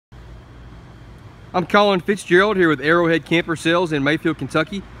I'm Colin Fitzgerald here with Arrowhead Camper Sales in Mayfield,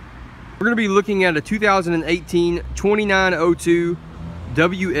 Kentucky. We're going to be looking at a 2018 2902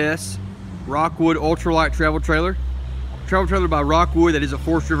 WS Rockwood Ultra-Lite travel trailer. Travel trailer by Rockwood, that is a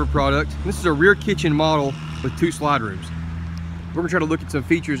Forest River product. This is a rear kitchen model with 2 slide rooms. We're going to try to look at some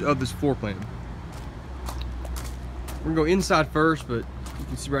features of this floor plan. We're going to go inside first, but you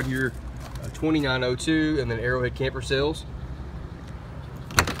can see right here 2902 and then Arrowhead Camper Sales.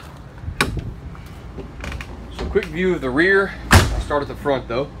 So quick view of the rear. I'll start at the front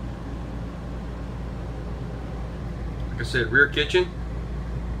though. Like I said, rear kitchen.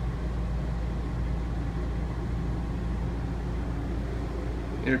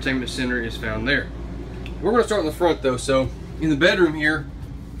 Entertainment center is found there. We're going to start in the front though. So in the bedroom here,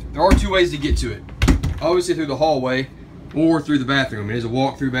 there are 2 ways to get to it. Obviously through the hallway or through the bathroom. It is a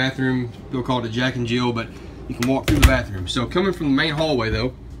walk-through bathroom. They'll call it a Jack and Jill, but you can walk through the bathroom. So coming from the main hallway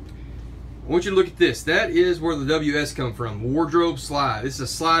though, I want you to look at this. That is where the WS come from. Wardrobe slide. This is a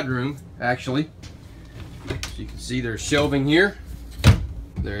slide room actually. So you can see there's shelving here.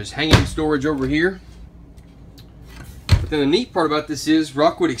 There's hanging storage over here. But then the neat part about this is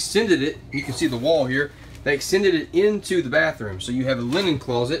Rockwood extended it. You can see the wall here. They extended it into the bathroom. So you have a linen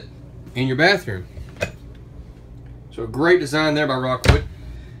closet in your bathroom. So a great design there by Rockwood.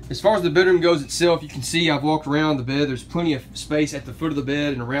 As far as the bedroom goes itself, you can see I've walked around the bed. There's plenty of space at the foot of the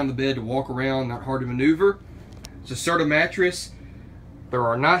bed and around the bed to walk around, not hard to maneuver. It's a Serta mattress. There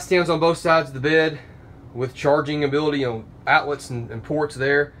are nightstands on both sides of the bed with charging ability, outlets and ports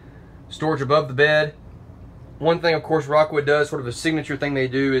there. Storage above the bed. One thing, of course, Rockwood does, sort of a signature thing they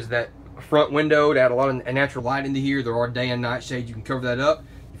do, is that front window to add a lot of natural light into here. There are day and night shades. You can cover that up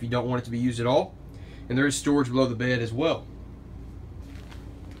if you don't want it to be used at all. And there is storage below the bed as well.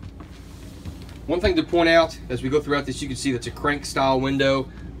 One thing to point out as we go throughout this, you can see that's a crank style window,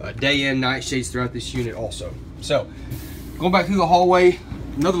 day and night shades throughout this unit also. So going back through the hallway,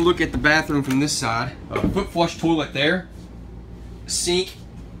 another look at the bathroom from this side. Foot flush toilet there, sink,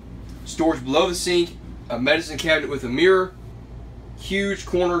 storage below the sink, a medicine cabinet with a mirror, huge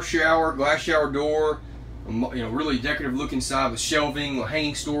corner shower, glass shower door, really decorative look inside with shelving,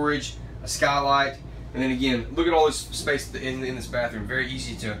 hanging storage, a skylight, and then again, look at all this space in this bathroom. Very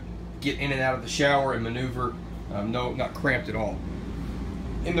easy to get in and out of the shower and maneuver. Not cramped at all.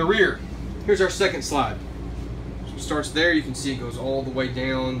 In the rear, here's our second slide. So it starts there. You can see it goes all the way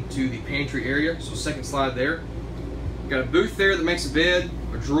down to the pantry area. So second slide there. Got a booth there that makes a bed,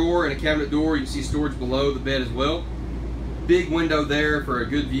 a drawer, and a cabinet door. You can see storage below the bed as well. Big window there for a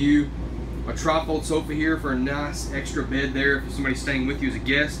good view. A trifold sofa here for a nice extra bed there if somebody's staying with you as a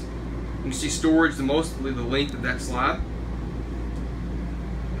guest. You see storage mostly the length of that slide.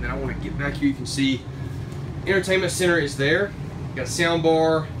 And then I want to get back here. You can see entertainment center is there. Got a sound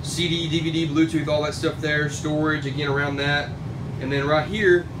bar, CD, DVD, Bluetooth, all that stuff there. Storage again around that. And then right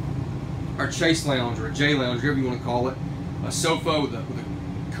here, our Chase Lounge or a J Lounge, whatever you want to call it. A sofa with a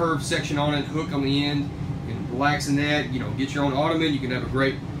curved section on it, hook on the end. You can relax in that. Get your own ottoman. You can have a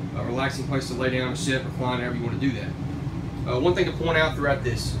great relaxing place to lay down, sit, recline, however you want to do that. One thing to point out throughout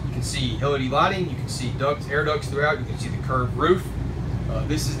this, you can see LED lighting, you can see air ducts throughout, you can see the curved roof.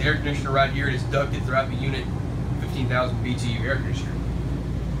 This is the air conditioner right here. It is ducted throughout the unit, 15,000 BTU air conditioner.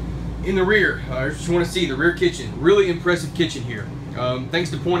 In the rear, I just want to see the rear kitchen. Really impressive kitchen here. Things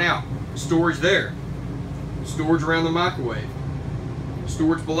to point out, storage there, storage around the microwave,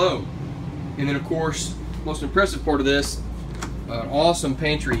 storage below. And then of course, most impressive part of this, an awesome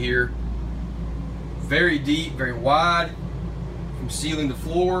pantry here. Very deep, very wide, from ceiling to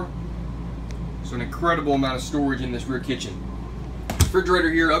floor. So an incredible amount of storage in this rear kitchen.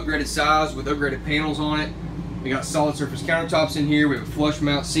 Refrigerator here, upgraded size with upgraded panels on it. We got solid surface countertops in here. We have a flush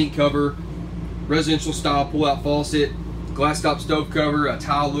mount sink cover, residential style pull-out faucet, glass top stove cover, a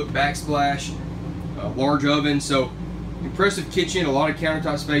tile look backsplash, a large oven. So impressive kitchen, a lot of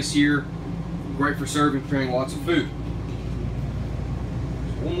countertop space here. Great for serving, preparing lots of food.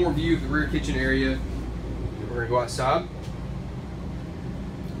 So one more view of the rear kitchen area. We're going to go outside.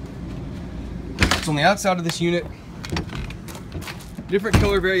 So on the outside of this unit, different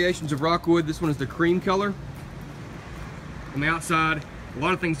color variations of Rockwood. This one is the cream color. On the outside, a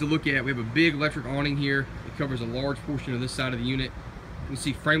lot of things to look at. We have a big electric awning here. It covers a large portion of this side of the unit. You can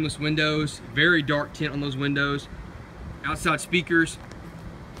see frameless windows, very dark tint on those windows. Outside speakers,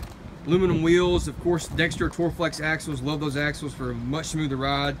 aluminum wheels, of course, Dexter Torflex axles. Love those axles for a much smoother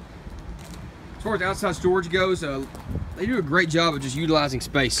ride. As far as outside storage goes, they do a great job of just utilizing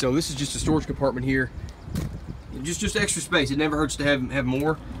space. So this is just a storage compartment here. Just extra space. It never hurts to have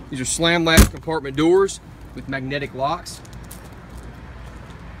more. These are slam latch compartment doors with magnetic locks.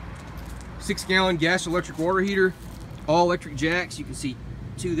 6-gallon gas electric water heater, all electric jacks. You can see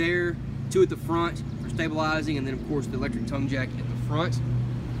 2 there, 2 at the front for stabilizing, and then of course the electric tongue jack at the front.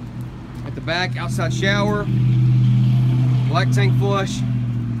 At the back, outside shower, black tank flush,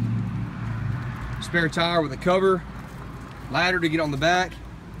 spare tire with a cover, ladder to get on the back,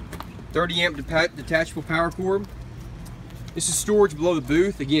 30 amp detachable power cord. This is storage below the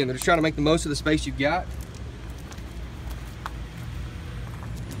booth. Again, they're just trying to make the most of the space you've got.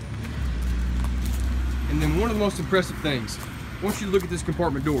 And then one of the most impressive things, I want you to look at this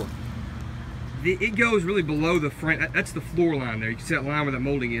compartment door. It goes really below the frame. That's the floor line there. You can see that line where that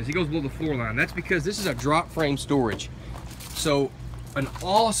molding is. It goes below the floor line. That's because this is a drop frame storage. So an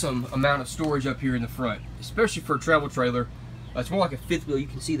awesome amount of storage up here in the front, especially for a travel trailer. It's more like a fifth wheel. You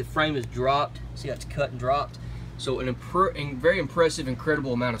can see the frame is dropped. See how it's cut and dropped. So an very impressive,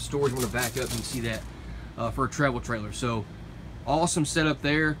 incredible amount of storage. I'm going to back up and see that for a travel trailer. So awesome setup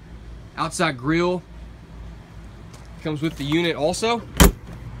there. Outside grill comes with the unit also.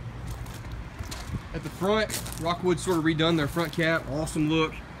 At the front, Rockwood sort of redone their front cap. Awesome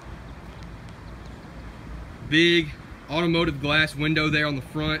look. Big automotive glass window there on the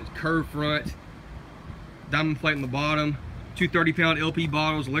front, curved front, diamond plate on the bottom, 2 30-pound LP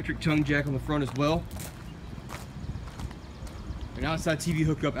bottles, electric tongue jack on the front as well. And outside TV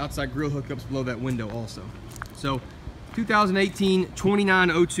hookup, outside grill hookups below that window also. So 2018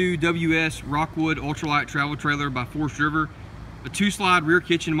 2902 WS Rockwood Ultra-Lite travel trailer by Forest River. A 2-slide rear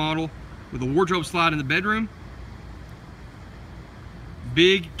kitchen model with a wardrobe slide in the bedroom.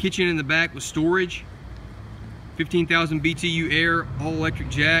 Big kitchen in the back with storage. 15,000 BTU air, all electric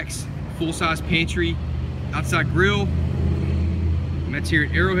jacks, full-size pantry, outside grill. And that's here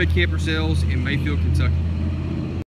at Arrowhead Camper Sales in Mayfield, Kentucky.